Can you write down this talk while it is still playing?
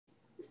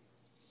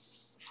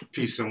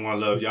Peace and one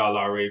love. Y'all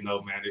already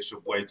know, man. It's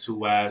your boy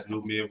 2eiies,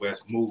 New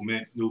Midwest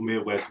Movement, New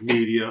Midwest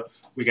Media.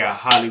 We got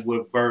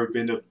Hollywood Verb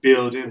in the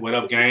building. What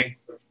up, gang?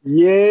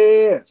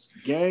 Yeah,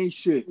 gang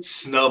shit.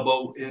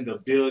 Snubbo in the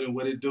building.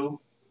 What it do?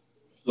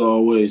 As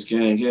always,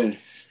 gang.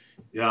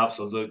 Yeah,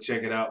 so look,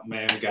 check it out,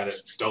 man. We got a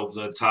dope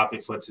little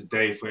topic for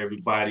today for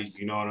everybody.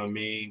 You know what I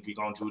mean? We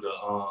gonna do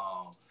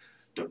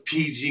the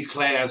PG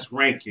class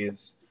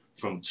rankings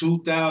from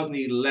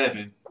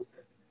 2011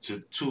 to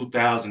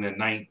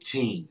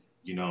 2019.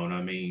 You know what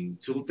I mean?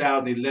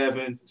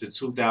 2011 to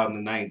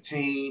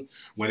 2019.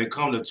 When it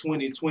comes to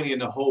 2020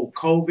 and the whole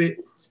COVID,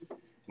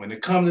 when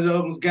it comes to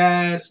those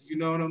guys, you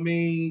know what I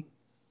mean?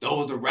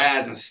 Those the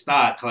rising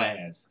star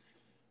class.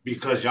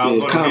 Because y'all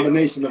gonna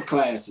combination of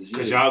classes.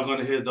 Because y'all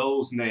gonna hear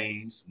those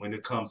names when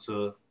it comes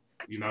to,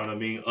 you know what I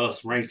mean,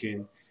 us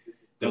ranking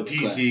the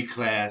PG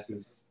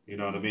classes, you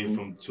know what I mean,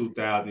 from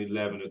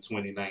 2011 to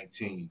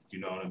 2019. You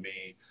know what I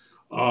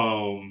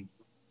mean?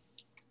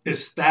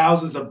 It's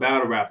thousands of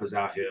battle rappers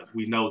out here.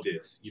 We know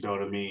this. You know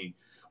what I mean?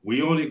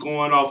 We only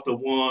going off the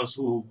ones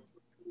who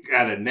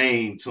got a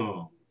name to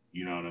them.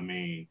 You know what I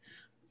mean?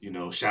 You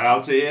know, shout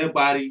out to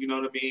everybody. You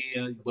know what I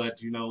mean?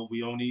 But you know,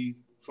 we only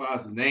as far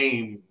as the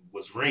name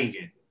was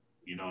ringing.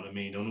 You know what I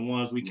mean? They're the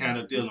ones we kind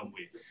of dealing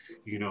with.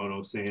 You know what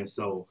I'm saying?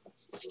 So,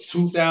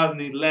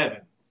 2011.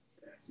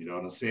 You know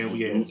what I'm saying?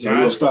 We had John.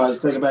 We'll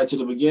start taking back to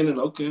the beginning.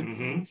 Okay.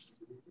 Mm-hmm.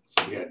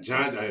 So we had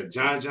John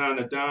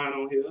the Don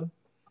on here.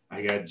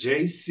 I got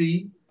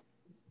JC,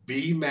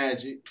 B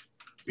Magic,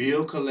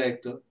 Bill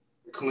Collector,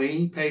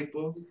 Clean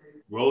Paper,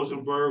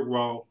 Rosenberg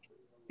Raw,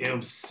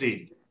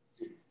 MC.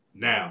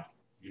 Now,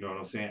 you know what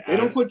I'm saying? They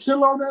don't put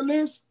Chilla on that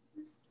list?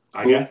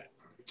 I got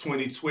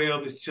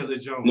 2012 is Chilla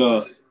Jones.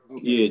 No,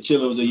 yeah,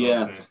 Chilla was a year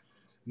after.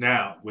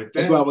 Now, with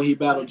that. That's why when he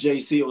battled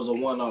JC, it was a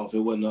one-off.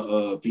 It wasn't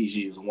a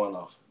PG, it was a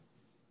one-off.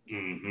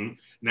 Mm-hmm.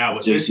 Now,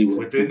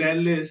 within that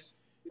list,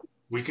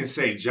 we can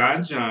say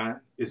John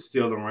is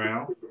still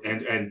around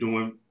and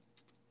doing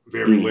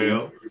very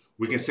well.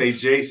 We can say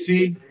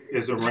JC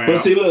is around. But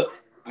see, look,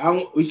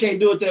 we can't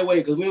do it that way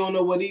because we don't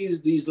know what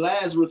these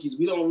last rookies.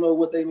 We don't know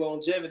what their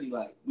longevity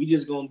like. We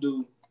just gonna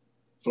do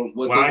from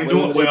what.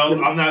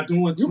 Well, I'm not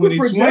doing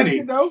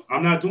 2020.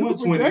 I'm not doing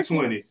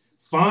 2020.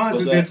 Fonz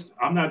is in.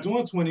 I'm not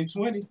doing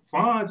 2020.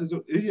 Fonz is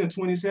in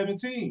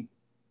 2017.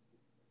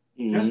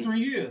 Mm-hmm. That's 3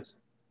 years.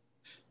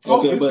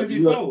 Okay, but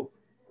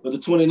the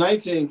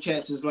 2019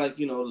 cats is like,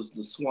 you know,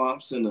 the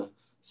Swamps and the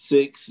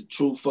Six,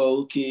 True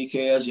Foe, Kid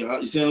Cash.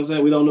 You see what I'm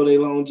saying? We don't know their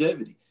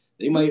longevity.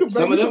 They might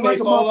some of them may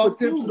fall off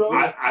too.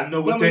 I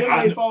know what they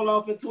may fall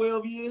off in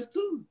 12 years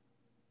too.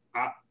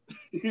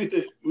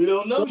 We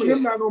don't know. Some of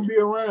them not gonna be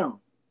around.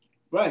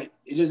 Right.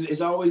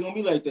 It's always gonna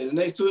be like that. The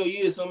next 12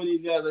 years, some of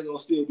these guys are gonna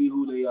still be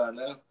who they are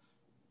now.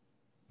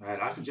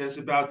 Right. I can just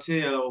about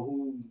tell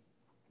who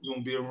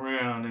gonna be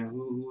around and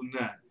who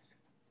not.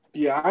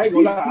 Yeah, I ain't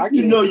gonna lie.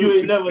 You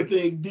ain't never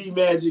think D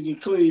Magic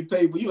and Clean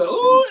Paper. You like,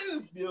 oh, they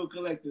the Bill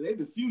Collector. They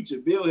the future.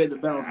 Bill had to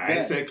bounce back. I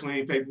ain't said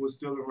Clean Paper was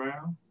still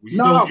around. You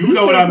know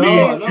what I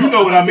mean. No. You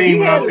know what I mean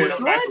when I said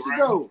back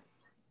around.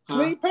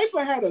 Clean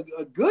Paper had a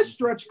good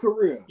stretch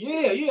career.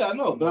 Yeah, I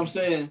know. But I'm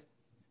saying,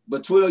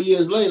 but 12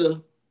 years later.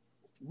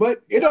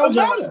 But it don't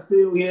matter.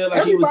 Still here,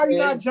 like everybody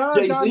not John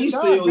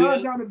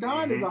the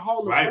Don is a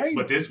Hall of Fame.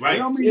 But this right. It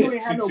don't mean you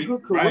ain't had no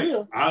good career.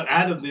 Right.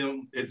 Out of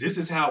them, this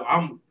is how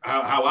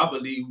I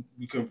believe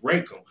we can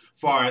rank them.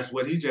 Far as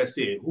what he just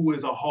said, who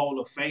is a Hall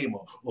of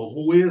Famer or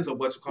who is a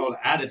what you call it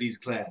out of these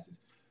classes.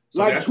 So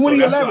like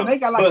 2011, they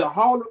got like a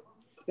Hall of.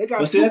 They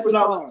got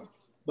superstars.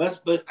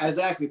 But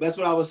exactly, that's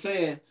what I was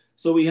saying.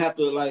 So we have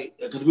to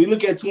because we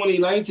look at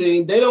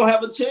 2019, they don't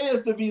have a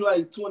chance to be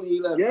like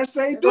 2011. Yes,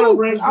 they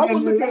do. I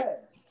was looking at.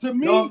 To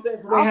me, I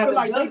feel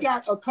like they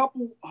got a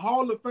couple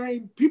Hall of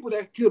Fame people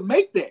that could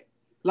make that.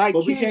 Like,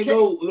 but we can't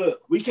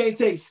we can't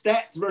take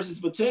stats versus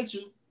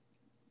potential.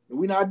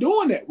 We're not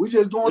doing that. We're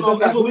just going on.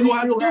 That's what we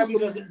don't have to do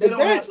because they don't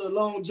have the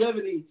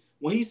longevity.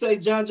 When he say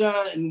John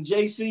and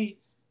JC,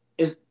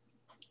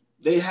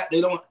 they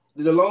don't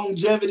the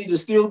longevity to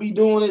still be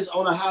doing this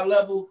on a high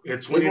level. They're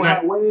going to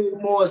have way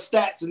more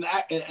stats and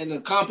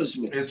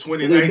accomplishments. In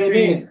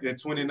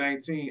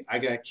 2019, I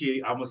got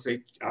Kid. I'm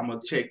gonna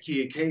check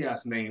Kid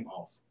Chaos name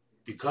off.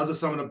 Because of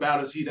some of the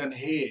battles he done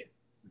had,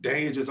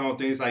 dangers on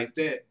things like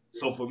that.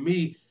 So for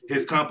me,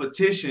 his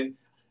competition,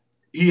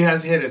 he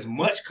has had as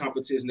much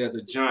competition as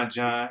a John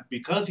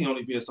because he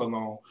only been so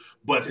long.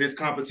 But his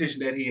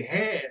competition that he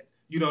had,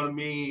 you know what I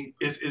mean,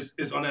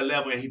 is on that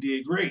level and he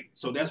did great.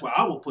 So that's why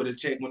I would put a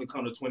check when it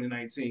comes to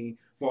 2019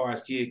 as far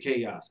as Kid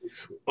Chaos.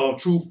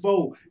 True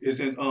Foe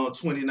is in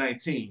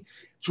 2019.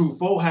 True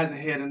Foe hasn't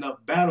had enough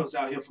battles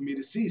out here for me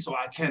to see, so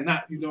I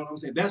cannot, you know what I'm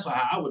saying? That's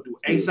why I would do.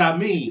 Ace I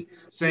mean,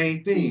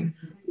 same thing.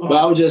 But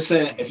I was just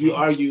saying, if you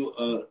argue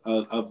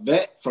a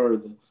vet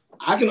further,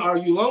 I can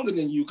argue longer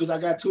than you because I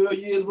got 12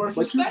 years worth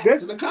of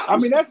stats and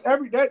accomplishments. I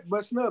mean,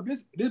 but Snub,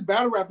 this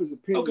battle rap is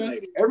opinionated.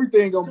 Okay.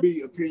 Everything gonna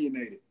be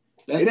opinionated.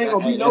 It ain't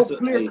gonna be no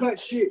clear-cut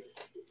shit.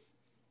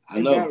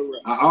 I know.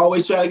 I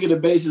always try to get a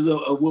basis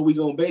of what we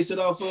gonna base it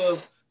off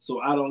of. so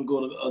I don't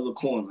go to the other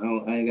corner.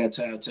 I ain't got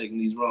time taking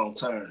these wrong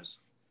turns.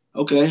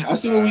 Okay, I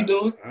see what we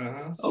doing.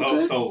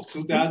 Okay. So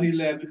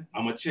 2011,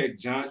 I'm gonna check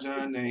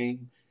John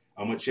name.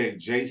 I'm gonna check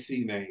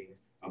JC name.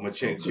 I'm gonna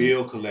check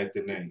Bill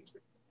Collector name.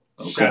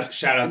 Okay.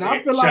 Shout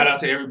out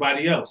to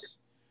everybody else.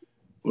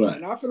 Right.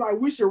 And I feel like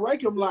we should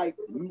rank them like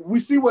we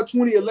see what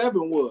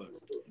 2011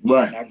 was.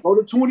 Right. Now go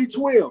to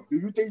 2012. Do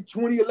you think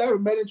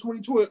 2011 better than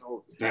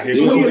 2012?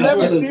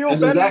 2011 still that's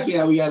better exactly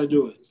how we got to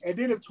do it. And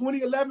then if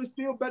 2011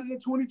 still better than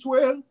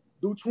 2012,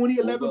 do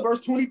 2011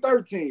 versus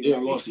 2013. Yeah,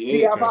 we'll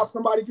see how about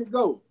somebody can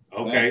go.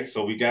 Okay,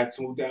 so we got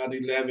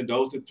 2011.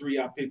 Those are the three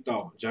I picked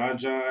off. John,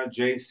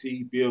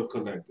 JC, Bill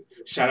Collector.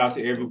 Shout out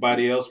to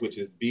everybody else, which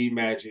is B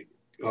Magic,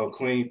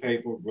 Clean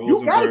Paper, Rosenberg.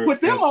 You gotta put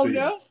them on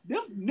there.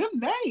 Them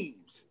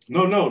names.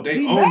 No,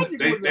 they own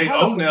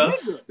there.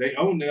 They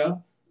own there,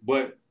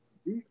 but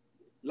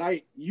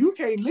like you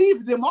can't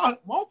leave them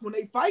off when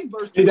they fight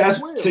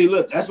versus. See,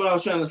 look, that's what I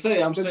was trying to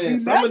say. I'm saying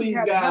some of these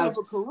guys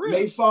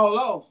may fall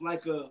off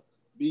like a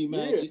B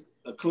Magic,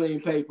 a Clean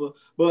Paper,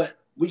 but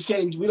we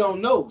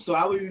don't know. So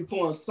I would be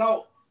pouring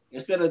salt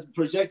instead of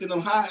projecting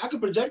them high. I can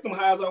project them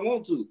high as I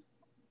want to,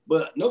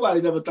 but nobody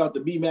never thought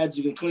the B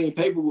Magic and Clean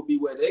Paper would be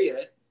where they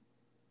at.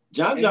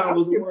 John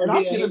was the one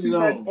that hated it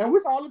on. And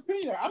what's all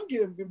opinion? I'm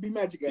giving B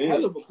Magic a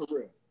hell of a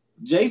career.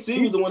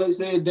 JC was the one that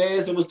said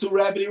dancing was too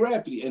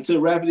rapidy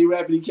until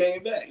rapidy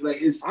came back.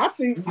 Like I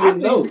think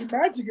B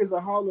Magic is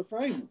a Hall of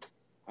Famer.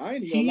 I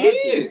ain't even lie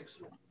to you.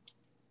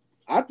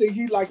 I think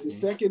he like the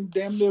second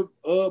damn near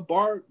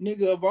bar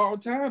nigga of all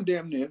time,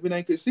 damn near. If it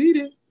ain't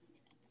conceded,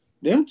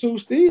 them two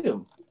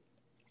still.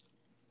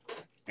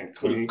 And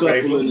Clean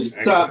Paper.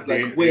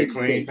 And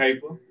Clean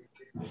Paper.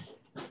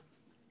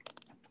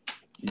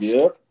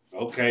 Yep.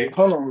 Okay.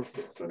 Hold on.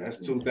 So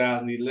that's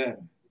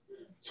 2011.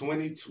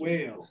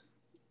 2012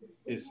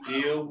 is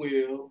Ill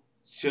Will,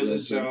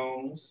 Chilla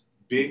Jones,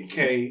 Big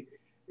K,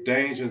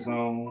 Danger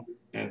Zone,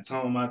 and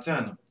Tone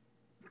Montana.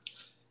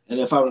 And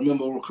if I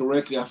remember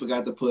correctly, I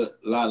forgot to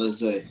put Lala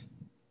Zay.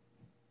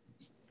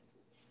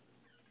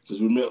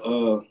 Because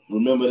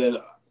remember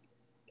that,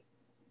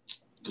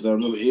 because I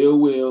remember Ill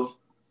Will,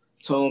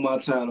 Tone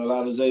Montana,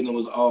 Lala Zay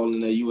was all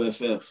in the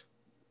UFF.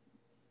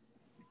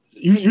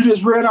 You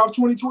just read off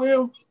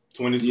 2012?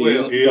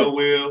 2012, Ill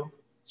Will,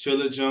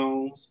 Chilla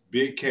Jones,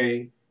 Big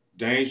K,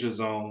 Danger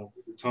Zone,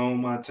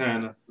 Tone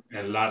Montana,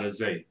 and Lala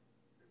Zay.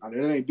 They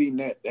ain't beating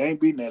that. They ain't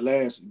beating that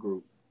last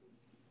group.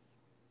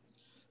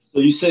 So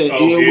you said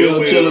Ill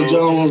Will, Chilla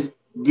Jones,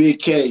 Big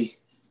K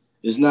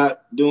is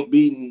not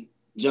beating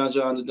John.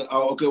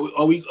 Oh, okay.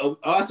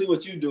 I see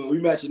what you're doing. We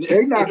matching.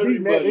 They not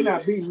beating that. They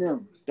not beating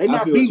them. They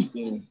not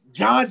beating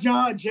John,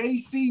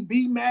 JC,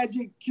 B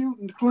Magic, Cute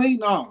and Clean.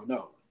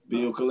 No.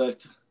 Bill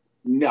Collector.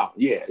 No,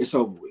 yeah, it's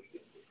over with.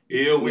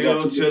 Ill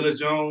Will, Chilla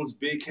Jones,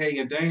 Big K,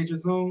 and Danger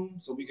Zone.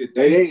 So we could.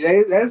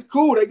 That's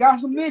cool. They got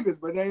some niggas,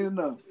 but they ain't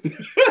enough.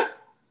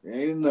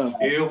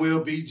 Ill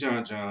Will beat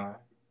John.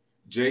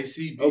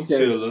 JC beat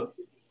Chilla.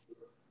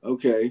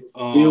 Okay.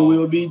 Ill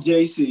Will beat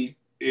JC.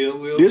 Ill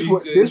Will beat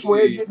JC. This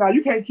way, now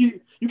you can't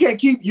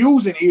keep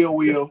using Ill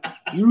Will.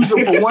 Use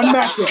them for one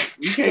matchup.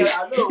 You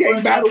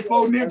can't battle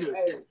four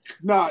niggas.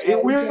 Nah,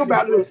 Ill Will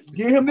battle.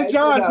 Give him the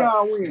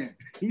John win.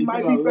 He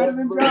might be better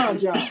than John.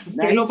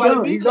 Now ain't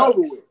nobody beat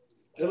over with.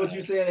 That's what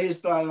you saying in his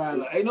starting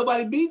lineup. Ain't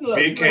nobody beating us.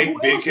 Big K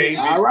beat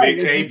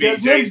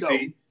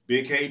JC.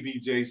 Big K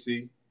beat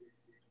JC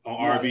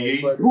on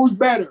RBE. Who's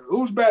better?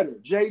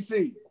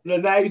 JC. No,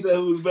 now you said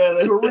who's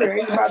better. Career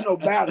ain't about no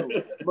battle.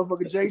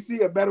 Motherfucker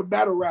JC a better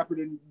battle rapper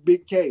than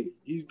Big K.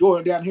 He's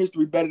going down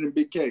history better than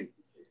Big K.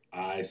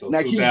 All right, so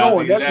now keep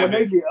going. That's when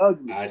they get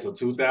ugly. All right, so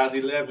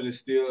 2011 is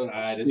still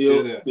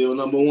still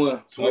number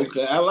one.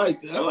 Okay, I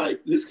like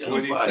this.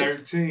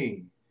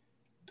 2013,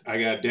 I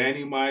got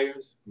Danny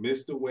Myers,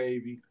 Mr.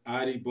 Wavy,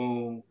 Adi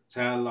Boom,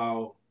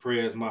 Tal,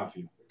 Prez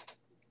Mafia.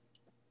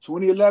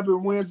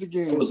 2011 wins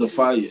again. That was a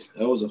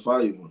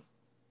fire one.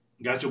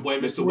 Got your boy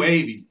Mr.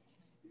 Wavy.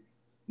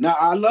 Now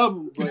I love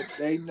them, but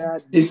they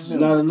not. It's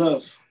not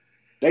enough.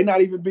 They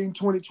not even beating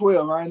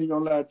 2012. I ain't even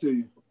gonna lie to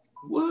you.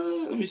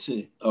 What? Let me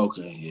see.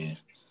 Okay, yeah.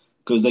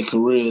 Because their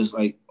career is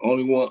like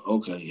only one.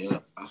 Okay, yeah,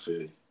 I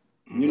feel it.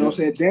 You know what I'm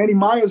saying? Danny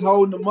Myers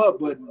holding them up,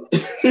 but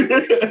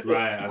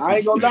right. I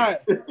ain't gonna lie.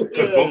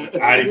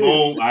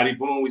 Adi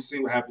Boom, we see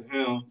what happened to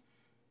him.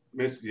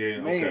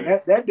 Yeah, man,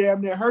 okay. that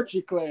damn near hurt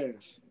your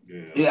class.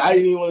 Yeah, I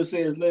didn't even want to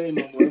say his name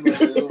no more.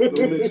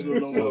 Don't mention him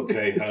no more.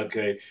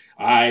 Okay.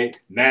 All right,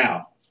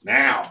 now,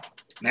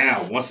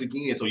 once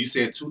again, so you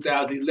said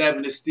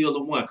 2011 is still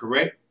the one,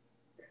 correct?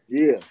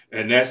 Yeah.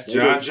 And that's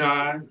John,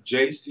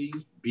 JC,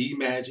 B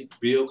Magic,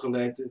 Bill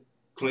Collector,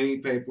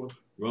 Clean Paper,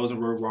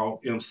 Rosenberg Raw,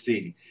 M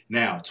City.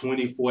 Now,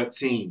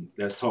 2014,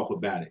 let's talk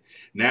about it.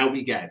 Now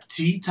we got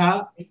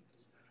T-Top,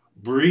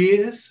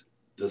 Briz,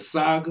 The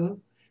Saga,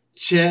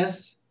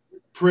 Chess,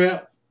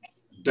 Prep,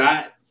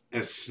 Dot,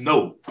 and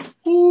Snow.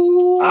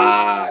 Ooh.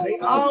 They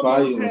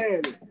almost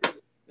had it.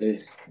 Yeah.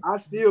 I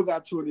still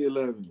got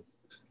 2011.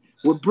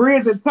 With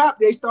Briz and Top,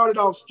 they started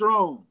off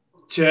strong.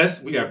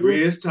 Chess, we got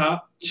Briz,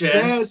 Top,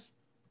 Chess,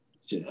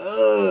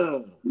 Yeah.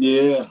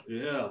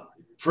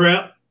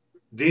 Prep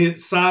did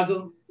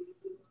Saga.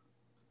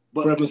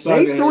 But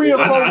they 3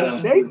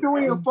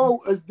 and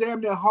 4 is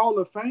damn near Hall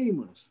of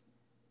Famers.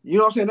 You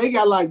know what I'm saying? They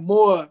got like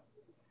more,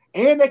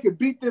 and they could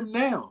beat them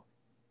now.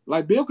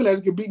 Like Bill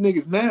Collector could beat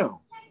niggas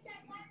now.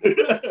 You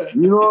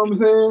know what I'm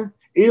saying?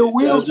 Ill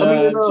Will,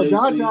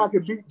 John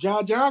could beat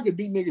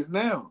niggas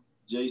now.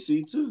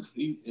 JC too.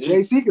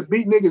 JC could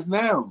beat niggas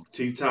now.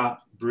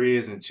 T-Top,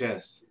 Briz, and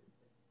Chess.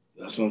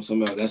 That's what I'm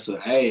talking about. That's I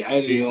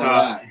ain't even gonna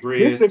lie.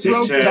 Briz,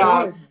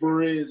 T-Top,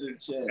 Briz, and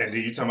Chess. And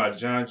then you talking about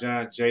John,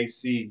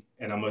 JC,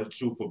 and I'm gonna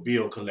shoot for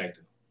Bill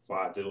Collector. All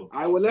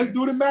right, well, let's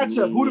do the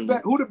matchup.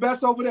 Who the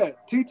best over there?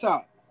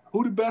 T-Top.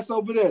 Who the best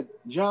over there?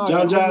 John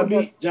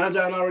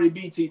already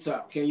beat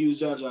T-Top. Can't use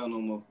John no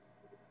more.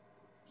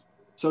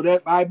 So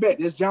that I bet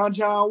that's John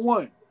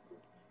won.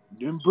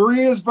 Then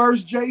Briz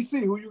versus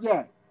JC. Who you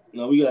got?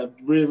 No, we got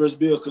Briz versus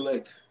Bill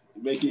Collector.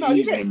 Make it easy.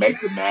 You can't make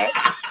the match.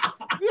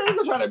 You ain't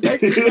gonna try to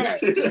make the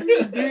match.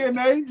 You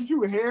DNA,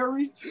 you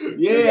hairy.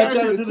 Yeah, I'm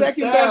trying to do the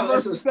second style.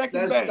 best versus second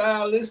best. That's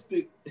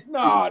stylistic.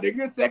 Nah, they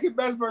get second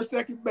best versus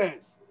second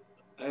best.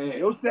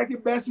 Your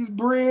second best is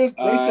Briz.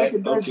 They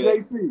second best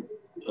JC.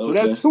 So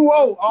that's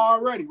 2-0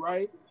 already,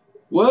 right?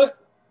 What?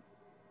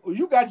 Well,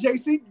 you got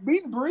JC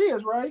beating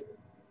Briz, right?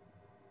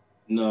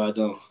 No, I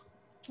don't.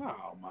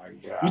 Oh my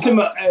god! You talking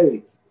about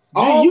you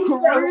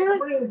forgot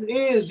what Briz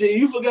is, G.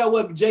 You forgot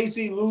what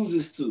JC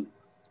loses to.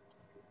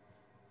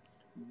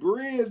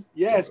 Briz,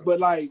 yes, but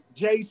like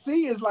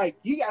JC is like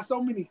he got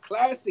so many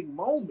classic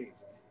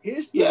moments.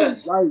 History,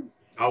 like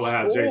I would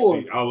have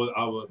JC. I would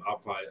have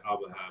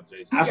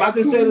JC. If I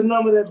could say the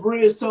number that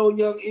Briz told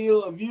Young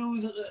Ill of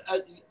views,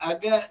 I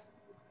got.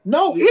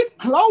 No, it's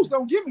close.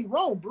 Don't get me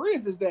wrong.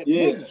 Briz is that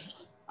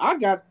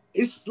nigga.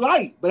 It's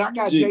slight, but I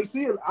got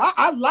JC.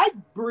 I like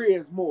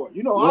Briz more.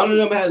 You know, one of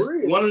them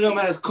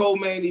has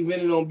co-main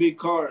evented on big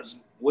cards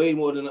way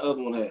more than the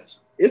other one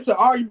has. It's an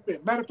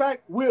argument. Matter of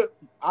fact,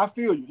 I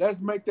feel you. Let's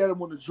make that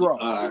one a draw.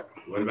 All right.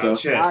 What about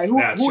Chess?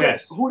 Right,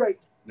 Chess.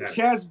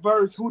 Chess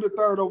versus who the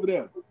third over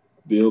there?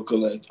 Bill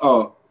Collector.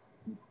 Oh,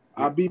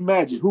 I be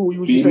Magic. Who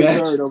you say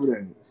third over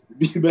there?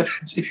 Be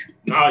Magic.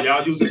 No,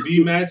 y'all using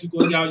B Magic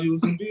or y'all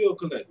using Bill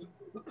Collector?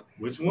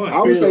 Which one?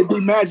 I would say B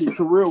Magic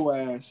career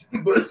wise.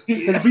 Because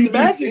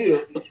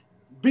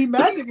B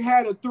Magic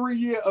had a 3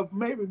 year of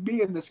maybe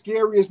being the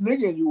scariest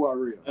nigga in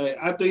URL. Hey,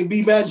 I think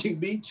B Magic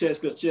beat Chess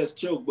because Chess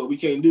choked, but we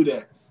can't do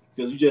that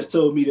because you just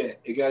told me that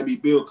it got to be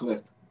Bill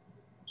Collector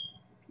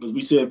because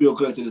we said Bill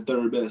Collector the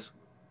third best.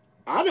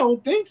 I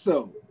don't think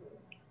so.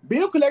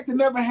 Bill Collector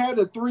never had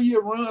a 3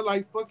 year run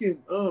like fucking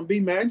B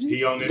Magic.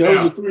 He on it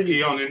now.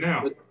 He on it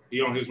now.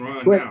 He on his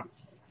run now.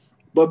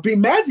 But B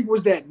Magic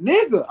was that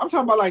nigga. I'm talking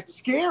about like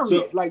scary.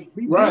 Like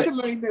B Magic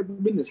ain't never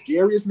been the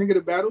scariest nigga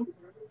to battle.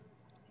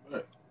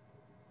 Right.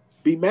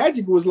 B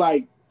Magic was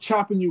like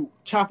chopping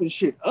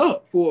shit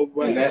up for a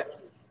while.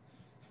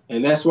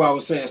 And that's why I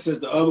was saying since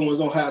the other ones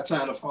don't have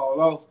time to fall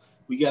off,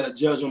 we gotta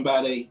judge them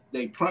by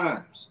they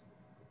primes.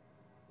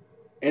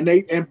 And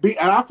I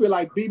feel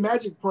like B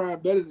Magic prime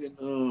better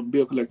than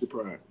Bill Collector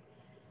prime.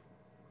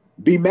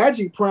 B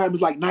Magic prime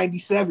is like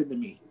 97 to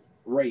me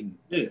rating.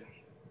 Yeah.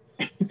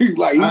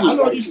 Like I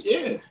know like,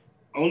 you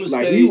on the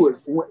like stage. He was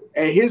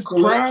at his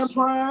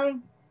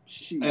prime.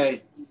 Shit.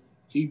 Hey,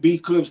 he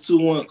beat Clips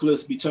 2-1.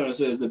 Clips be turned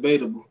says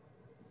debatable.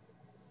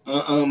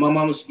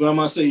 My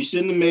grandma said you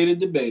shouldn't have made it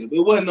debatable.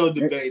 It wasn't no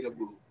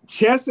debatable.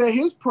 Chess at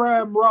his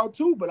prime raw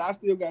too, but I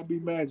still got B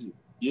Magic.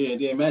 Yeah,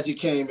 then Magic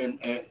came and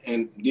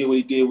did what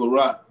he did with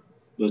Rock.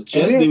 But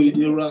Chess did what he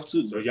did with Rock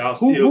too. So y'all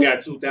still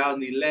got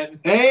 2011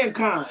 and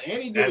Khan.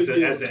 And he did as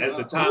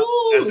the top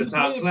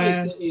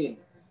class.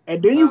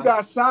 And then you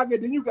got Saga.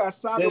 Then you got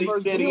Saga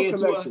versus Bill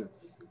Collector.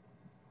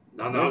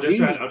 No, I'm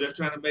just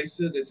trying to make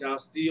sure that y'all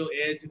still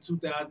edge in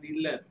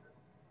 2011.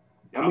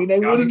 I mean, they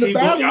won the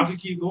battle. Y'all can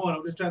keep going.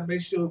 I'm just trying to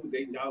make sure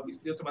y'all be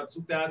still talking about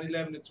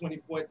 2011 and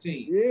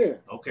 2014. Yeah.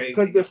 Okay.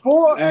 Because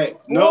before,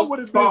 would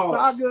have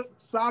been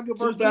Saga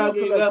versus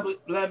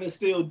 2011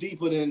 still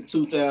deeper than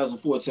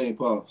 2014.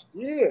 Pause.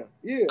 Yeah.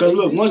 Because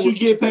look, once you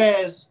get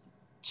past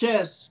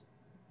Chess,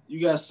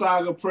 you got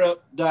Saga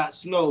Prep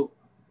Snow.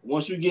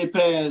 Once you get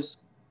past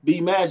B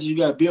Magic, you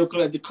got Bill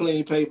Collector,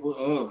 Clean Paper.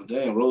 Oh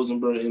damn,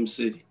 Rosenberg, M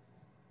City.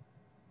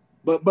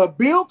 But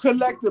Bill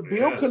Collector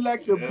beating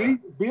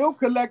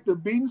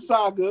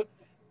Saga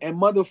and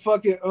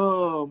motherfucking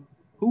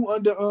who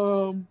under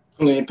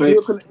Clean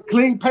Paper.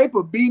 Clean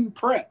Paper beating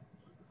Prep.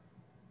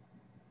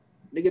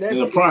 Nigga, that's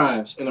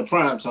in the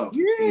prime talk.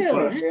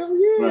 Yeah, hell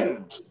yeah.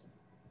 Right.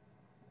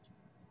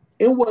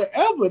 And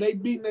whatever they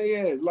beating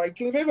their ass. Like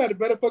they've had a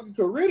better fucking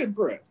career than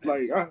Prep.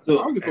 Like I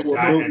don't give a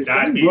fuck.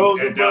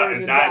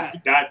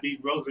 Dot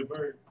beat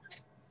Rosenberg.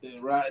 Yeah,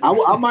 right.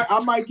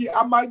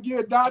 I might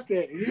get Dot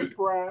that in his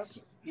prime.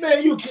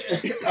 Man, you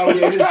can't. Oh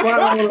yeah, his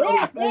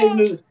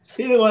prime.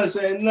 He didn't want to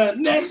say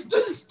nothing. Next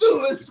to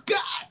Stuart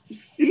Scott.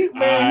 He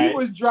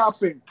was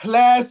dropping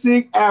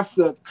classic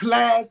after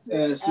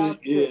classic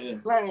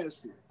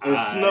classic. And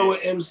Snow at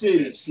M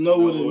City. Snow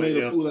would have made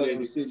a fool out of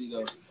M City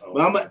though.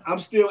 But I'm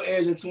still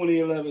edging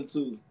 2011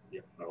 too. Yeah,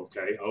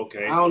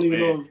 Okay. I don't even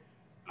know.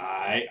 All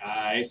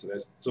right. So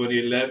that's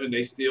 2011.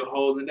 They still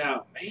holding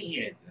out.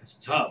 Man,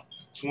 that's tough.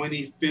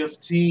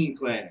 2015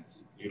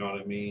 class. You know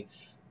what I mean?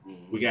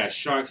 We got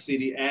Shark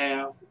City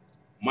Ave,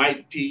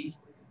 Mike P,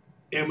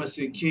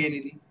 Emerson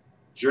Kennedy,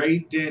 Dre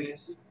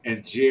Dennis,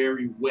 and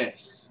Jerry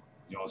West.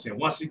 You know what I'm saying?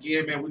 Once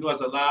again, man, we know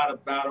there's a lot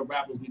of battle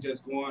rappers. We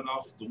just going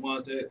off the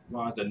ones that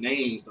are the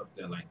names up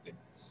there like that.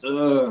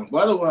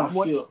 Why do I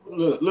feel?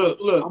 Look.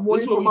 I'm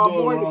waiting for my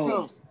boy to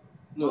come.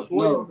 Look,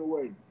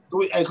 no.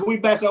 Can we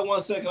back up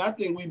 1 second? I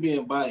think we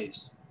being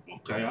biased.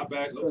 Okay, I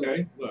back.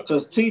 Okay.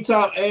 Because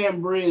T-Top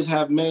and Briz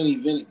have main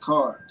event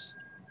cards.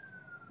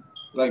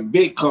 Like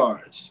big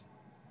cards.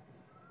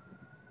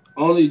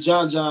 Only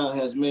John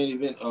has main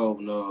event. Oh,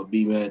 no,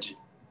 B Magic.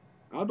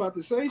 I'm about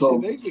to say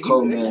shit. They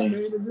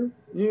man.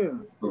 Yeah.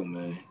 Oh,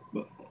 man.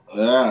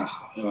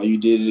 You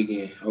did it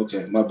again.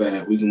 Okay, my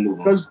bad. We can move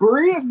on. Because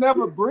Briz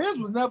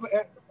was never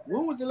at.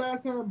 When was the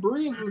last time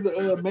Briz was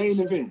the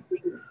main event?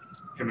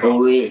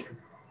 Oh, Red.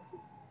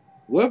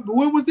 What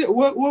was that?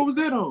 What was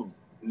that on?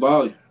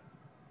 Volume.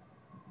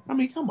 I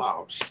mean, come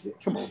on,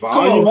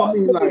 Volume. I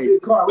mean, like,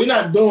 we're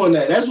not doing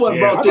that. That's what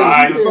brought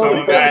this.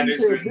 Summer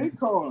Madness big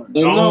card.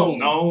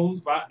 Known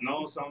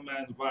Summer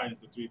Madness Volume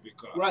for 3 big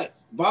cards. Right.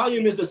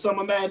 Volume is the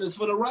Summer Madness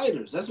for the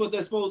writers. That's what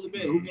they're supposed to be.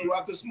 Who can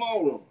rock the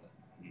small room?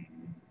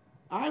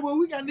 All right, well,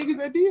 we got niggas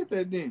that did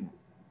that then.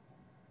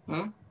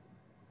 Huh?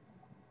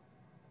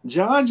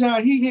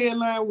 John, he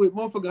headlined with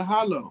motherfucker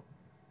Hollow.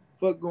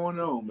 Fuck going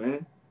on,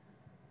 man?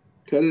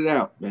 Cut it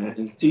out, man.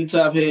 And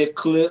T-Top had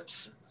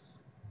Clips.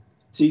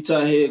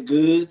 T-Top had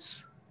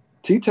Goods.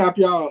 T-Top,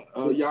 y'all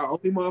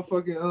only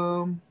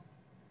motherfucking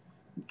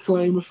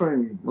claim to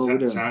fame over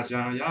there.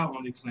 John, y'all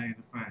only claim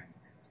to fame.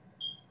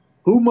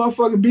 Who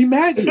motherfucking B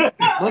Magic?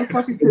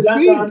 Motherfucking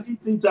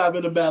T-Top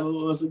in the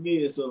battle once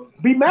again. So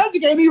B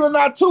Magic ain't even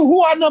not 2.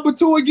 Who are number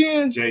 2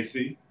 again?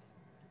 JC.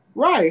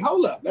 Right,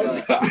 hold up.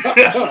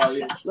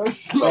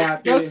 Let's slow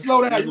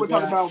down. We're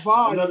talking about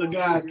volume. Another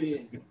guy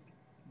again.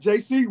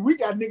 JC, we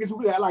got niggas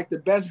who got like the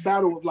best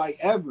battle of like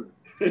ever.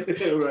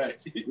 Right.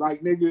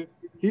 Like nigga,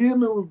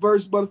 him and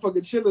Reverse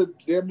motherfucking Chiller,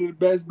 they're the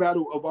best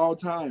battle of all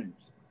times.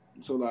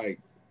 So like,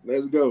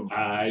 let's go. All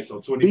right, so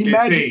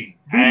 2015. B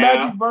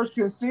Magic verse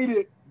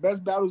conceded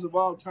best battles of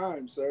all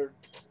time, sir.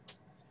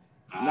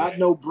 Not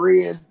no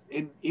Briz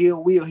and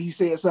Ill Will. He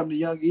said something to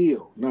Young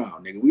Ill. No,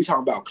 nigga, we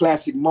talking about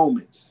classic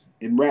moments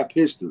in rap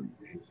history.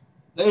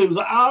 It was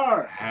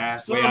our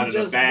halfway out of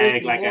the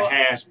bag like a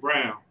hash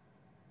brown.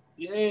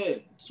 Yeah.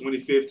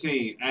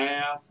 2015.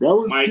 Av,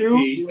 Mike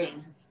P,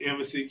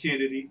 Emerson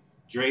Kennedy,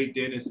 Dre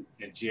Dennis,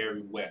 and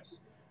Jerry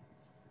West.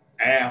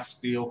 Av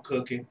still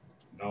cooking.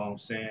 You know what I'm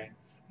saying?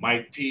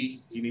 Mike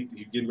P, he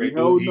getting ready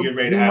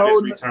to have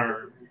his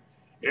return.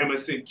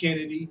 Emerson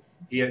Kennedy,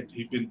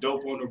 he been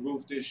dope on the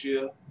roof this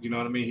year. You know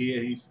what I mean?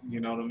 He's you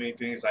know what I mean?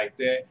 Things like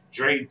that.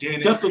 Dre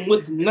Dennis. Duffin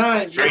with the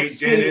nines. Dre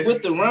Dennis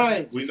with the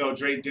rhymes. We know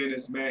Dre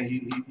Dennis, man.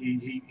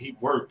 He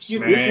works,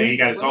 man. He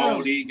got his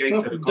own league,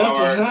 gates to the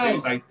cards,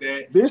 things like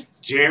that.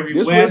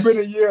 Jerry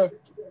West.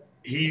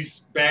 He's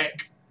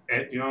back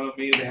at, you know what I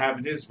mean,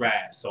 having his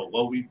rise. So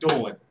what we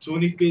doing?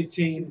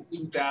 2015 to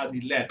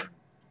 2011.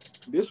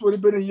 This would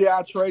have been a year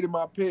I traded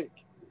my pick.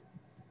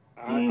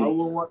 I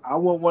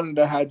want one of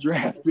the high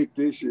draft pick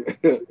this year.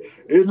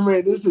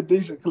 Man, this is a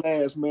decent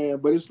class, man,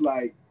 but it's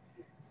like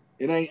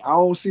it ain't. I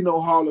don't see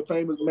no Hall of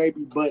Famers,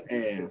 maybe, but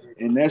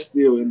and that's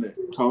still in the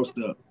tossed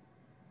up.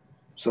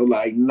 So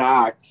like,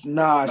 nah.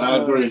 I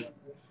agree.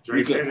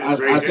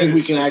 I think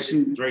we can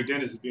actually. Dre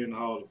Dennis is being in the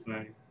Hall of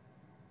Fame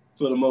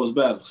for the most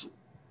battles.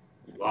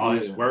 All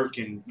his work,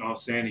 and you know what I'm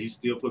saying, he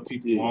still put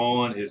people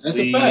on his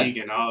league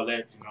and all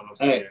that. You know what I'm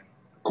saying?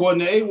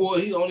 According to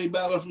A-Ward, he the only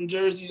battler from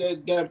Jersey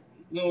that got,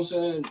 you know what I'm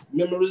saying,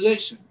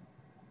 memorization.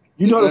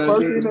 You know the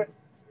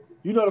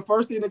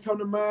first thing that come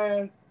to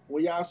mind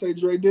when y'all say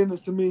Dre Dennis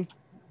to me?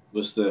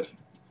 What's that?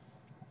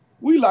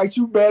 We liked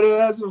you better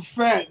as a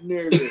fat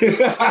nigga.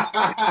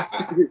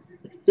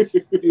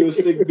 You a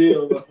sick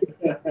bill.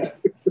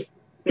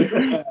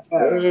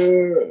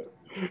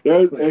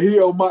 And he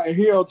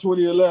on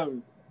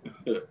 2011.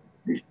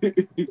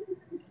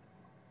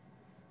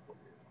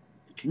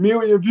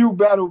 Million view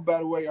battle, by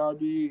the way,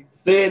 RBE.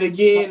 Say it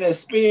again, that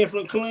spin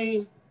from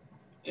Clean.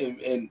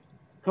 And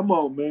come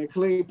on, man.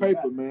 Clean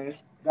paper, man.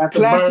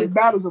 Classic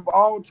battles of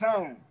all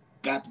time.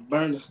 Got the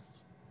burner.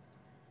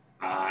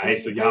 All right,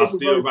 so y'all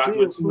still rocking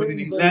with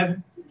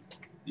 2011?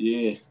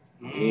 Yeah.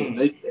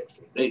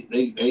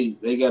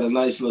 They got a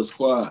nice little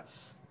squad.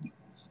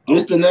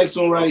 This the next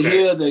one right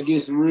here that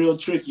gets real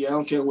tricky. I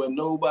don't care what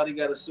nobody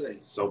got to say.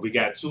 So we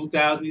got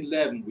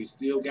 2011. We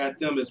still got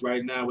them as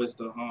right now. It's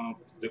the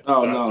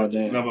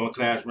number one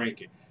class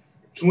ranking.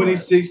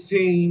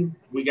 2016,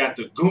 we got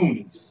the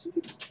Goonies.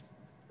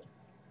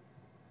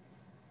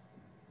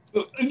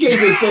 You can't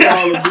just say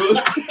all of them.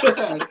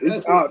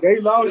 They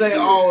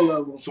all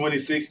of them.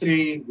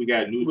 2016, we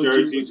got New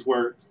Jersey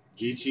Twerk,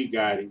 Geechee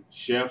Gotti,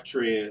 Chef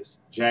Trez,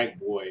 Jack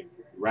Boy,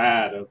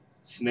 Ryder,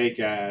 Snake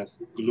Eyes,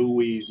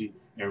 Glue Easy,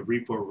 and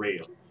Reaper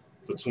Rail.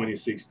 for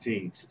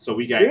 2016. So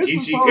we got this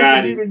Geechee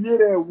Gotti, the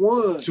year that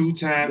won.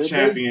 2-time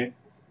champion.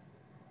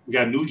 We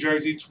got New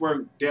Jersey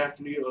Twerk,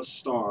 definitely a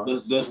star.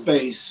 The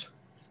face.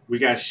 We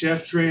got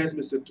Chef Trez,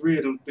 Mr. Three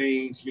of them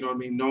things, you know what I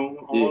mean, known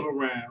all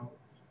around.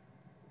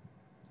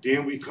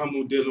 Then we come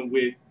on dealing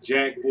with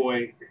Jack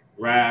Boy,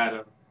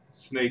 Ryder,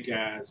 Snake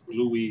Eyes,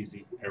 Blue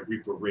Easy, and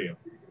Reaper Real.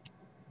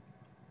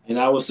 And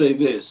I would say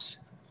this: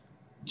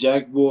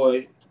 Jack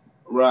Boy,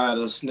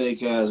 Ryder,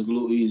 Snake Eyes,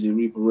 Blue Easy,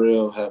 Reaper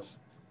Real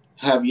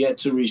have yet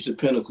to reach the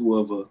pinnacle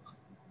of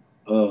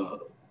a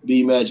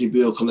B Magic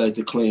Bill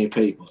Collector Clean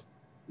Paper.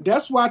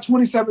 That's why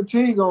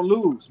 2017 gonna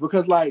lose,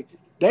 because like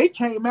they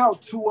came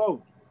out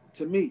 2-0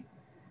 to me.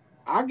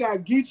 I got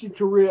Geechee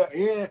career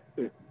and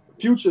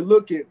Future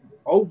looking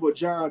over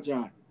John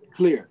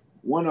clear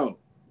 1-0.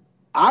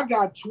 I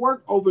got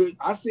Twerk over.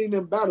 I seen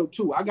them battle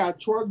too. I got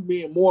Twerk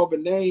being more of a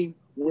name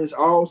when it's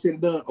all said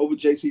and done over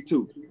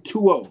JC2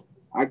 2-0.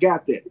 I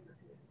got that.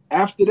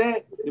 After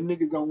that, them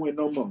niggas gonna win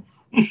no more.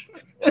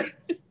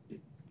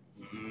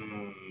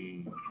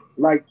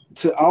 Like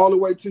to all the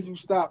way till you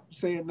stop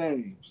saying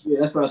names.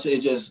 Yeah, that's what I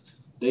said. Just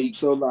they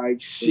so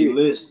like shit.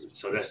 List.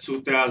 So that's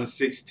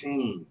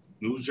 2016.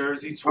 New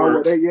Jersey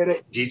Twerk,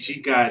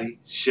 Geechee Gotti,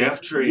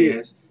 Chef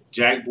Trez,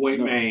 Jack Boy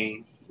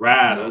Maine,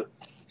 Ryder,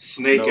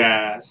 Snake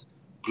Eyes,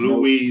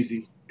 Glue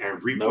Easy, and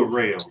Reaper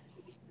Rail.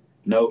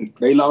 Nope,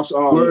 they lost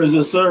all. Where is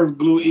the serve?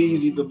 Glue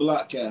Easy, the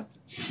block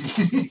captain.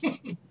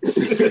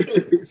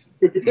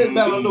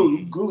 I don't know.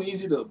 Glue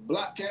Easy, the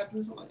block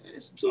captain.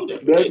 It's two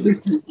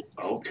different.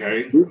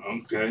 Okay.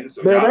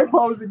 So man, they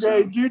probably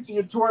gave Geechee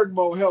and Twerk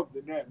more help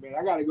than that, man.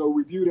 I gotta go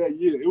review that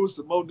year. It was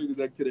some more niggas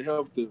that could have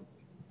helped them.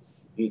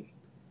 He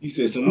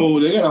said some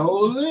more. They got a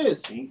whole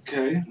list.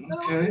 Okay.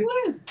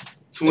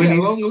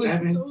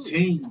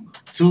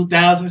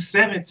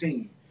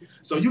 2017.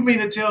 So you mean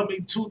to tell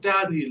me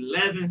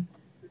 2011,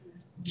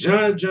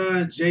 John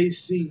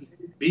JC,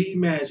 B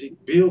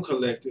Magic, Bill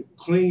Collector,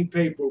 Clean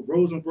Paper,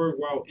 Rosenberg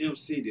Wild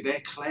MC, did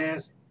that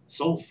class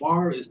so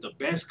far is the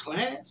best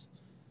class?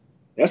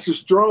 That's a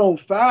strong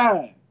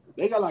 5.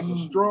 They got like a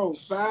strong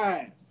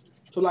 5.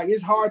 So like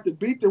it's hard to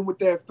beat them with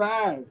that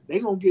 5. They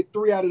gonna get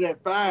 3 out of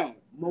that 5.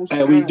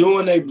 And we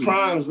doing their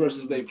primes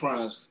versus their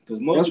primes, because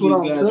most of these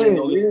guys ain't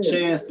no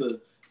chance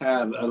to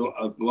have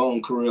a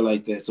long career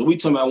like that. So we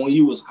talking about when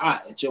you was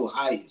hot at your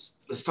highest.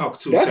 Let's talk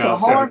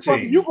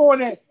 2017. You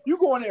going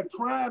at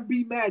prime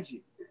B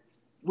Magic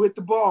with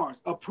the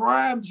bars, a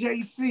prime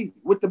JC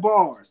with the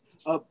bars,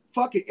 a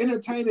fucking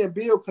entertainer and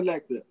bill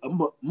collector, a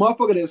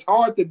motherfucker that's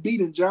hard to beat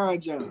in John.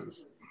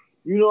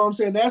 You know what I'm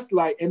saying? That's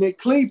like, and then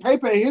Clean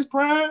Paper in his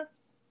prime.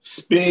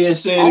 Spin,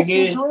 say it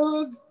again.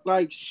 Drugs,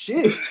 like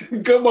shit.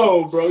 Come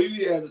on, bro.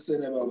 You have to say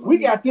that about we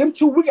got them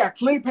two. We got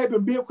Clean Paper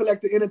and Bill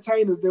Collector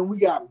entertainers. Then we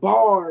got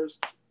bars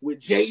with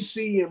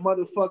JC and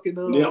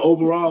motherfucking yeah,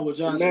 overall with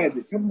John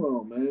Magic. Come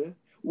on, man.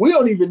 We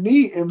don't even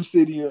need M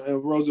City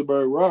and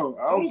Rosenberg Road.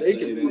 I don't think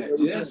that.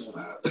 Yes.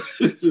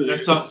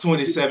 Let's talk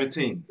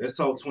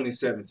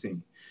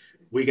 2017.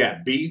 We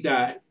got B.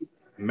 Dot,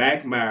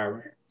 Mac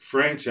Myron,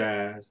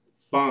 Franchise,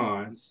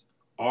 Fonz,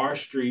 R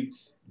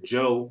Streets,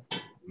 Joe,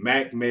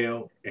 Mac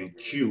Mel, and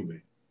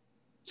Cuban.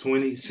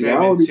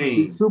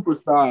 2017.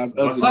 Superstars.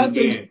 Once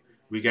again,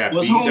 we got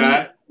B.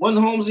 Dot.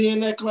 Wasn't Holmesy in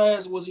that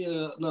class? Was he in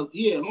another?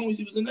 Yeah,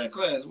 Holmesy was in that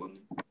class,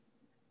 wasn't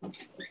he?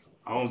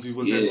 Holmesy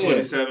was in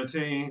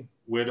 2017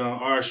 with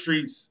R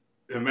Streets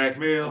and Mac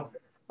Mel.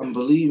 I'm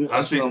believing.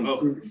 I think.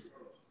 Who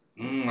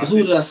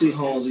did I see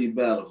Holmesy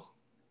battle?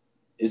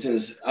 It's in.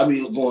 I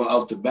be going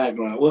off the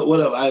background.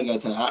 Whatever. I ain't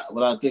got time.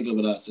 When I think of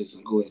it, I'll say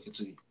something. Go ahead,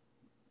 continue.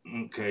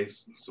 Okay,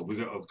 so we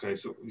got. Okay,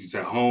 so you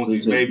said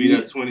Holmesy, maybe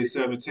that's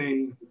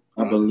 2017.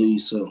 I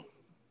believe so.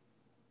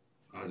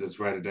 I'll just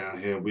write it down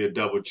here. We'll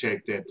double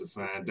check that to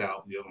find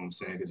out. You know what I'm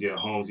saying? Because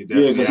Holmesy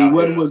definitely. Yeah, because he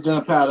wasn't with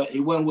Gunpowder.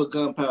 He wasn't with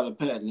Gunpowder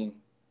Pat, and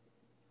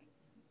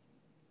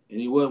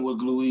he wasn't with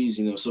Glue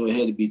Easy, so it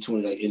had to be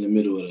 20, like in the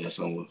middle of that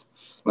somewhere.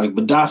 Like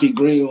Gaddafi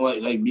Green,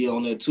 like be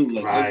on that too.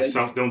 Like right,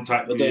 something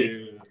type. That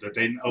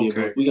they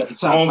okay. Yeah, we got the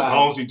top five.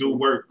 Holmesy do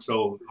work,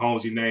 so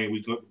Holmesy name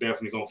we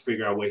definitely gonna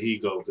figure out where he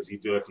go because he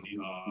definitely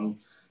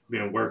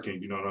been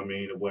working. You know what I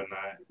mean and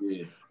whatnot.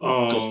 Yeah.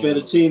 Because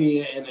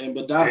Fettuccine and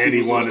Gaddafi. And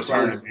he won the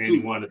tournament. And he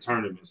won the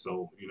tournament.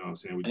 So you know what I'm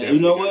saying. We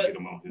definitely gotta get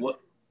him on here.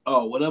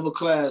 Whatever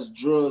class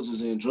Drugs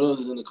is in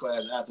the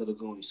class after the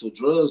Goonies. So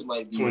Drugs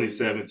might be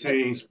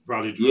 2017,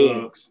 probably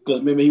Drugs.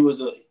 Because remember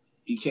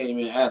he came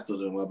in after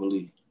them, I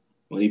believe,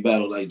 when he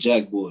battled like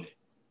Jack Boy.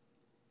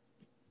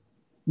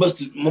 My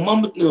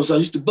mama, so I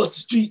used to bust the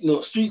street,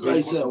 street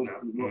lights out.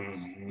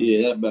 Mm-hmm.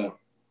 Yeah, that battle.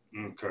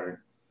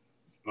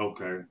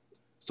 Okay.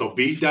 So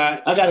B.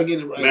 Dot, I gotta get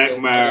it right. Mac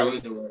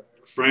Myron,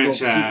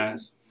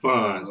 Franchise,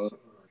 Fonz,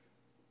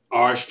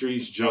 R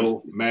Streets,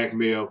 Joe, Mac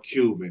Mel,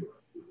 Cuban.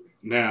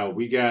 Now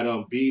we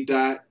got B.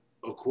 Dot.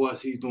 Of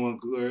course, he's doing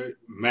good.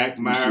 Mac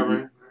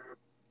Myron,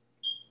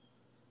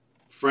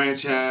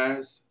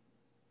 Franchise.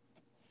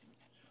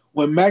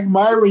 When Mac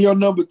Myron your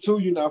number 2,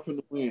 you're not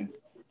finna win.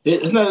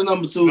 It's not a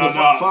number 2.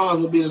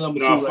 Fonz would be the number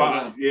 2 right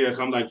now. Yeah,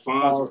 I'm like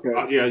Fonz.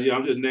 Okay. Yeah,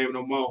 I'm just naming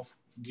them off.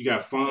 You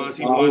got Fonz.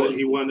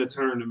 He won the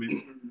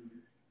tournament,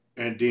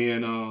 and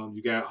then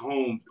you got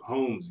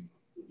Holmesy.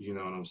 You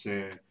know what I'm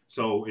saying?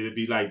 So it'd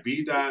be like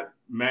B.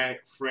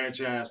 Mac,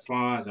 Franchise,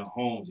 Fonz, and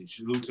Holmesy.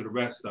 Salute to the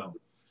rest of them.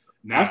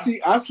 Now,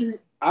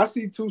 I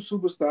see two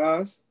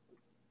superstars.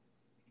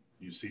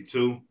 You see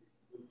two?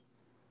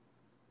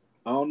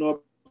 I don't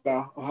know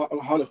about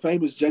Hall of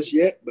Famers just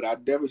yet, but I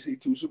definitely see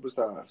two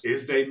superstars.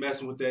 Is they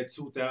messing with that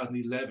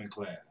 2011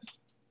 class?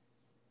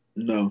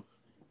 No.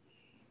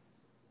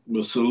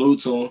 But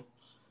salute to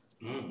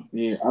him.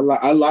 Yeah, I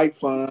like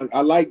Fonz.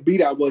 I like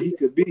B-Dot what he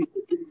could be.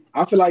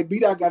 I feel like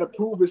B-Dot got to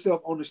prove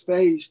himself on the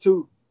stage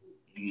too.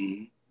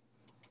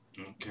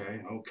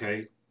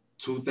 Okay.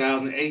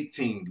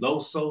 2018,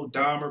 Loso,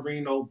 Don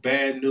Marino,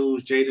 Bad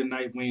News, Jada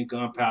Nightwing,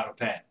 Gunpowder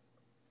Pat.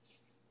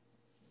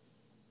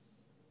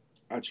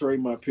 I trade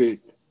my pick.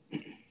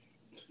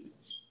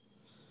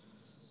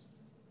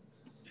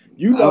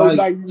 You know,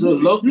 you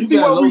see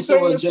what we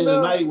saying? Jada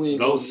Nightwing.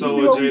 Loso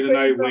and Jada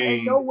Nightwing.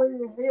 Ain't no way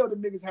in hell the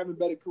niggas having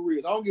better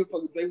careers. I don't give a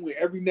fuck if they win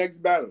every next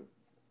battle.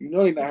 You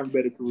know they not having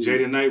better careers.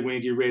 Jada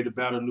Nightwing get ready to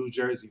battle New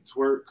Jersey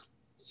Twerk.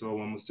 So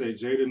I'm gonna say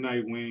Jada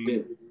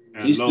Nightwing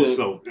and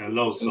Loso.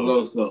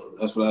 Loso.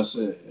 That's what I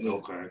said. Yeah.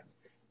 Okay.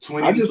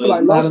 I just feel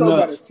like Loso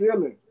got a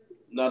ceiling.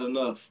 Not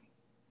enough.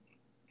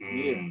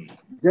 Yeah.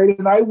 Jada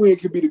Nightwing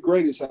could be the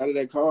greatest out of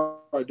that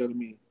card, doesn't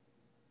mean.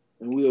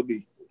 And will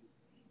be.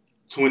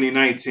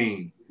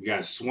 2019, we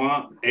got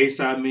Swamp, Ace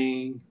I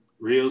Mean,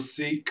 Real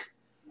Seek,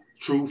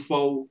 True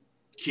Foe,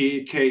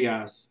 Kid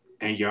Chaos,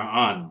 and Your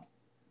Honor.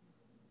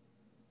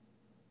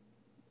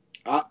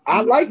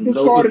 I like this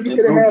card if you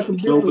could have had some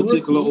different no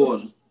particular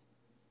order.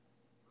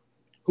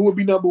 Who would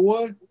be number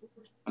one?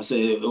 I said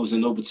it was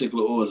in no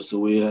particular order. So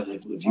we have,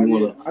 if you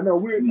want to, I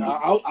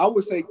know I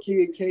would say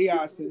Kid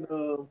Chaos and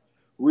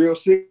Real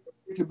Sick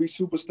could be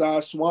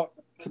superstar. Swamp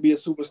could be a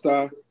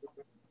superstar.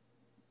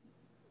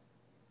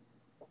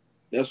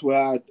 That's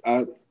where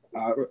I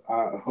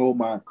hold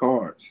my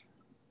cards.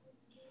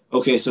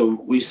 Okay, so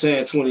we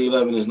saying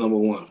 2011 is number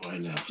one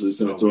right now.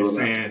 So we're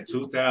saying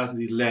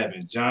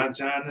 2011, John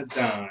the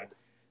Don,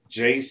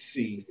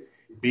 JC,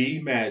 B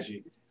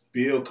Magic,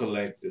 Bill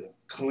Collector,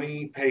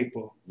 Clean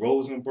Paper,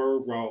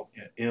 Rosenberg Raw,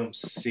 and M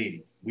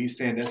City. We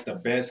saying that's the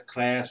best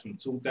class from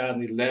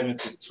 2011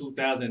 to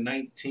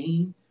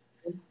 2019.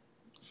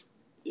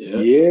 Yeah.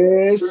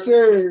 Yes,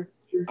 sir.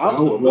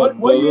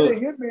 What year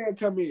did Hitman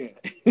come in?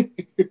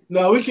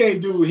 No, we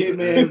can't do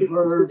Hitman,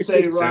 Verb,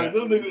 Say Rock.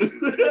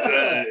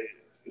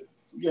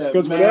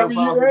 Because whenever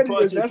you're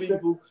ready, that's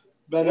people.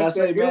 That's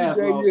the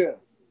MJ year.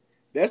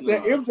 That's the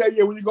MJ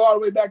year when you go all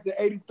the way back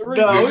to 83.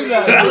 No, we're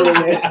not doing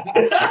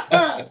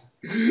that.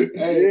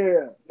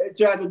 Hey, they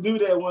tried to do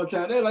that one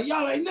time. They're like,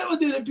 y'all ain't never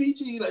did a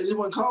PG. Like, they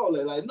wouldn't call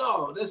it. Like,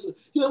 no, that's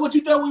what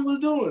you thought we was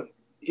doing.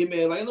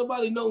 Hitman, like,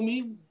 nobody know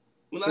me.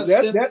 When I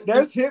that's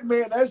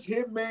Hitman. That's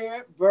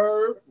Hitman,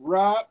 Verb,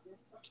 Rock.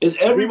 It's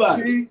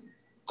everybody.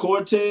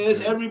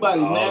 Cortez,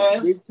 everybody.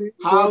 Math,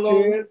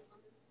 Hollow.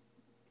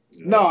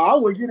 No, I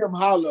wouldn't get him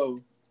Hollow.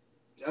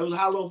 That was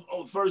Hollow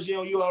first year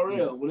on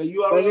URL. When the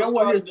URL that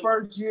was his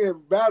first year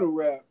in battle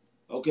rap.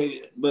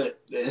 Okay, but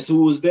that's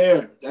who was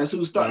there. That's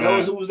who started. That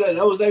was who was there.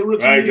 That was their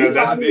rookie. Right,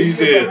 that's what these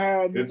is.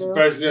 It's the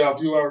first year off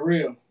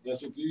URL.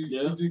 That's what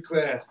these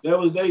class. That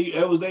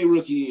was they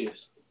rookie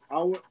years.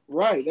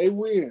 Right, they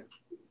win.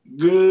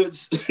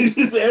 Goods.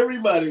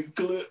 Everybody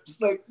clips.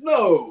 Like,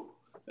 no.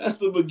 That's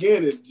the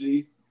beginning,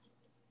 G.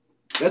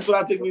 That's what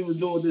I think we was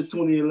doing this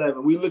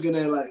 2011. We looking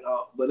at like,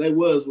 but they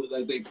was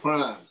like they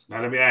prime.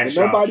 Now let me ask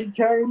y'all. Nobody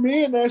came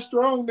in that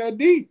strong, that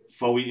deep.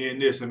 Before we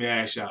end this, let me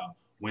ask y'all.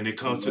 When it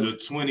comes to the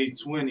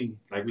 2020,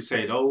 like we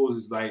say, those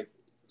is like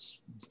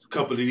a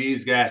couple of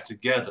these guys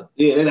together.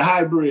 Yeah, they're the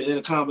hybrid, they're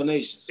the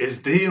combinations.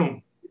 Is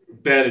them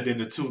better than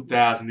the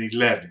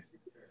 2011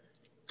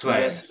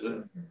 class?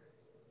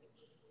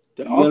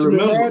 The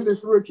Ultimate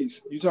Madness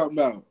rookies you talking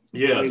about?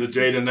 Yeah, the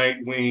Jada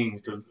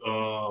Nightwings, the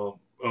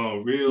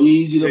Real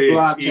Easy Sick, to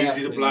Block Easy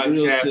Captain, to Block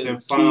Captain,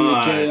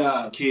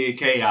 Fonz, Kid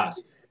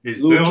Chaos.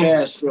 Is Lou them?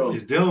 Castro.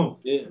 Is them?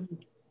 Yeah.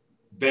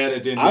 Better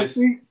than this?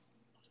 Think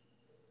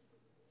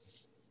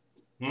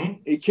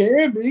it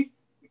can be.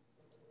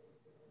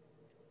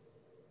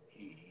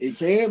 It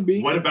can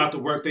be. What about the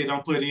work they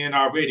don't put in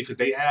already? Because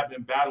they have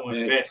been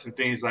battling vets and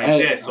things like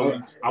that. So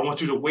I want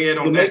you to weigh it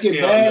on that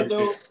scale. Bad,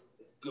 though,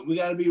 we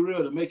got to be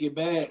real. To make it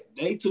bad,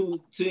 they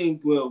two team.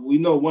 Well, we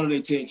know one of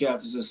their team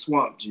captains is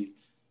Swamp G.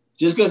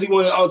 Just because he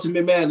won the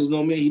Ultimate Madness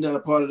don't mean he's not a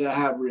part of that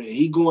hybrid.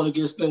 He going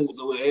against them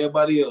with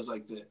everybody else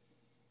like that.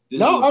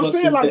 I'm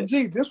saying like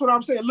G. This is what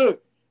I'm saying.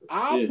 Look,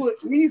 I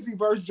put Easy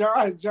versus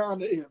John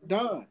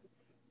Don.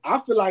 I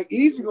feel like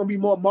Easy gonna be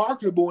more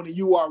marketable in the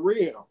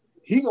URL.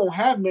 He gonna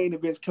have main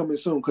events coming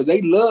soon because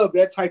they love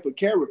that type of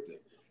character.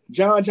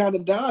 John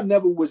and Don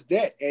never was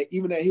that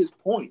even at his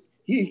point.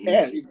 He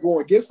had to go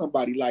against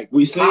somebody like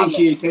we seen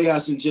Kid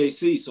Chaos and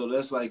JC, so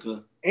that's like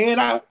a.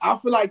 And I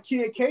feel like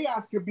Kid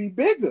Chaos could be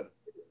bigger.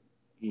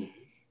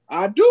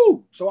 I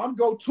do. So I'm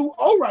go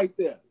 2-0 right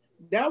there.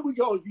 Now we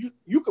go.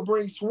 You could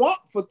bring Swamp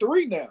for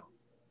 3 now.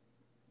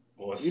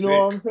 Or you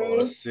know what I'm saying?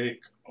 Or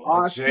Sick.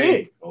 Or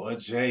Jay. Or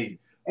Jay.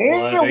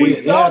 And we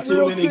saw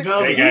real sick.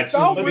 They got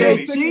too They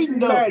many. cheating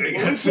though. They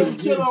got too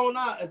Chilla on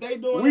out. If they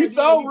doing we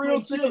saw real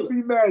sick and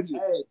be Magic.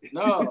 Hey,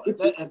 no,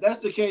 if that's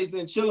the case,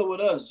 then Chilla with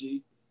us,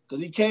 G.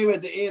 Because he came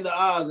at the end of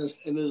Oz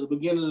and the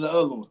beginning of the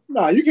other one.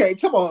 No, you can't.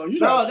 Come on.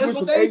 That's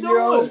what they doing.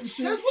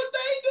 That's what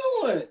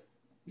they doing.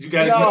 You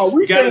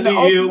gotta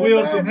leave Ill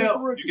Will some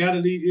help. You gotta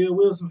leave Ill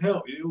Will some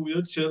help. Ill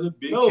Will, Chilla,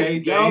 Big K,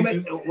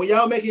 when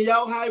y'all making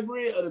y'all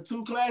hybrid of the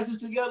two classes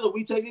together,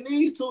 we taking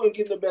these two and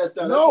getting the best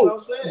out. No,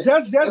 that's what I'm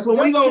saying. That's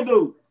what we gonna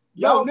do.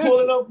 Y'all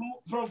pulling up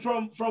from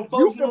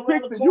folks around the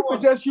corner. You can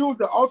just use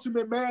the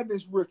Ultimate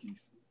Madness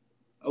rookies.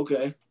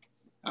 Okay,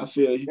 I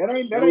feel you. That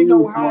ain't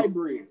no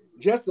hybrid.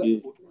 Just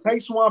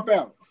take Swamp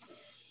out.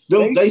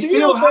 They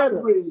still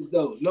hybrids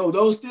though. No,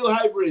 those still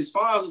hybrids.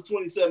 Fonz is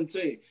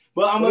 2017.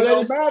 But I'm gonna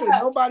let it matter.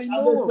 Nobody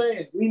knew.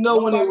 Saying, we know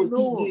when it was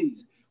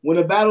PG. When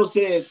the battle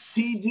said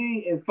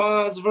PG and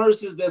Fonz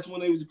versus, that's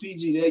when it was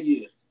PG that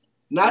year.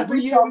 Not the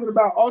year talking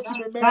about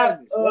Ultimate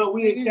Madness.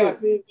 We in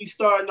Caffeine. We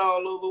starting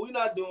all over. We're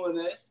not doing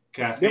that.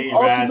 Caffeine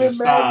rising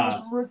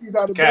stars.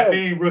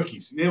 Caffeine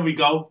rookies. There we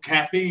go.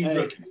 Caffeine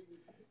rookies.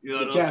 You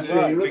know what I'm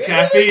saying? The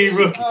caffeine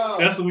rookies.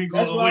 That's what we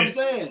going with. That's what I'm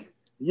saying.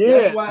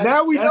 Yeah.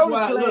 Now we know the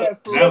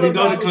class. Now we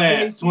know the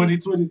class.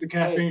 2020 is the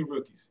caffeine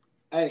rookies.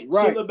 Hey,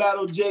 Chilla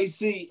battle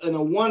JC in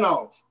a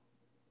one-off.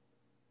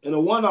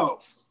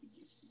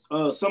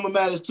 Summer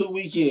Madness 2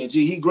 weekend.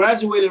 He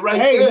graduated there.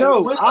 Hey,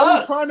 no, I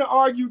was trying to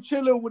argue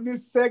Chilla when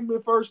this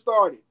segment first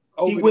started.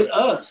 He with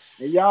us.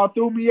 And y'all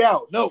threw me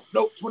out. No,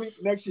 20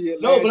 next year.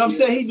 No, but I'm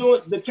saying he doing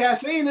the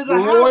caffeine is a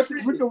house.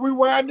 We can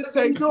rewind the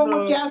tape. Doing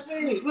with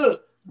caffeine.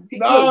 Look.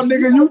 No,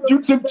 nigga,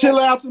 you took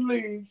Chilla out the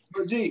league.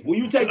 But G, when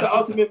you take the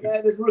Ultimate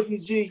Madness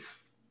rookies, G,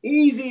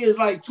 Easy is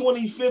like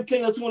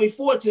 2015 or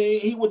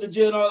 2014. He went to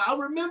jail. I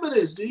remember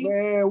this, G.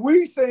 Man,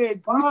 we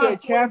said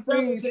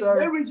caffeine, sir.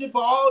 They're reaching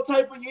for all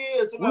type of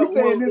years. We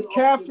saying this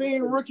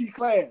caffeine rookie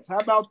class. How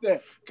about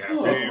that?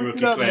 Caffeine rookie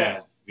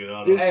class. You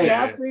know this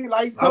caffeine,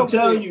 like I'm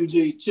telling you,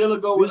 G. Chilla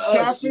go with us.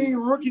 Caffeine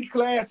rookie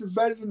class is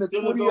better than the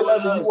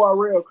 2011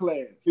 URL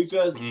class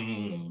because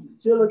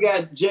Chilla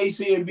got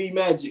JC and B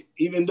Magic.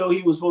 Even though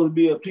he was supposed to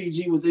be a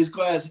PG with this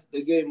class,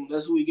 they gave him.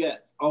 That's what we got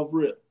off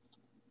rip.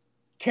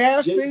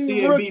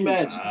 Caffeine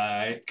rookies. All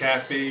right,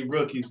 caffeine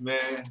rookies, man.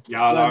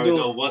 Y'all already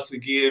know once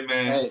again,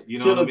 man. Hey, you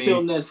know what I mean?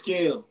 Tilting that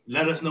scale.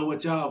 Let us know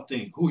what y'all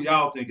think. Who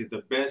y'all think is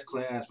the best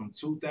class from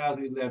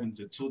 2011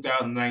 to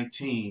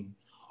 2019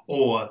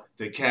 or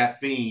the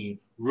caffeine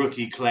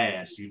rookie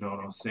class? You know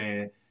what I'm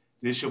saying?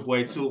 This your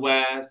boy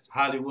 2eiies,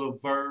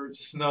 Hollywood Verge,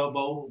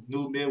 Snubbo,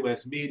 New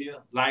Midwest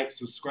Media. Like,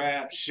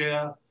 subscribe,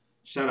 share.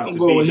 Shout out to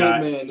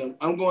B-Dot.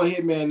 I'm going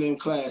Hitman them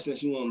class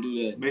since you want to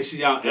do that. Make sure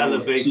y'all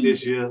elevate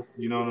this year.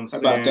 You know what I'm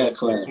saying? About that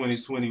class.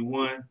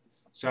 2021.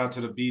 Shout out to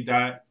the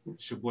B-Dot.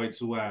 It's your boy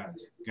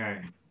 2eiies.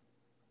 Gang.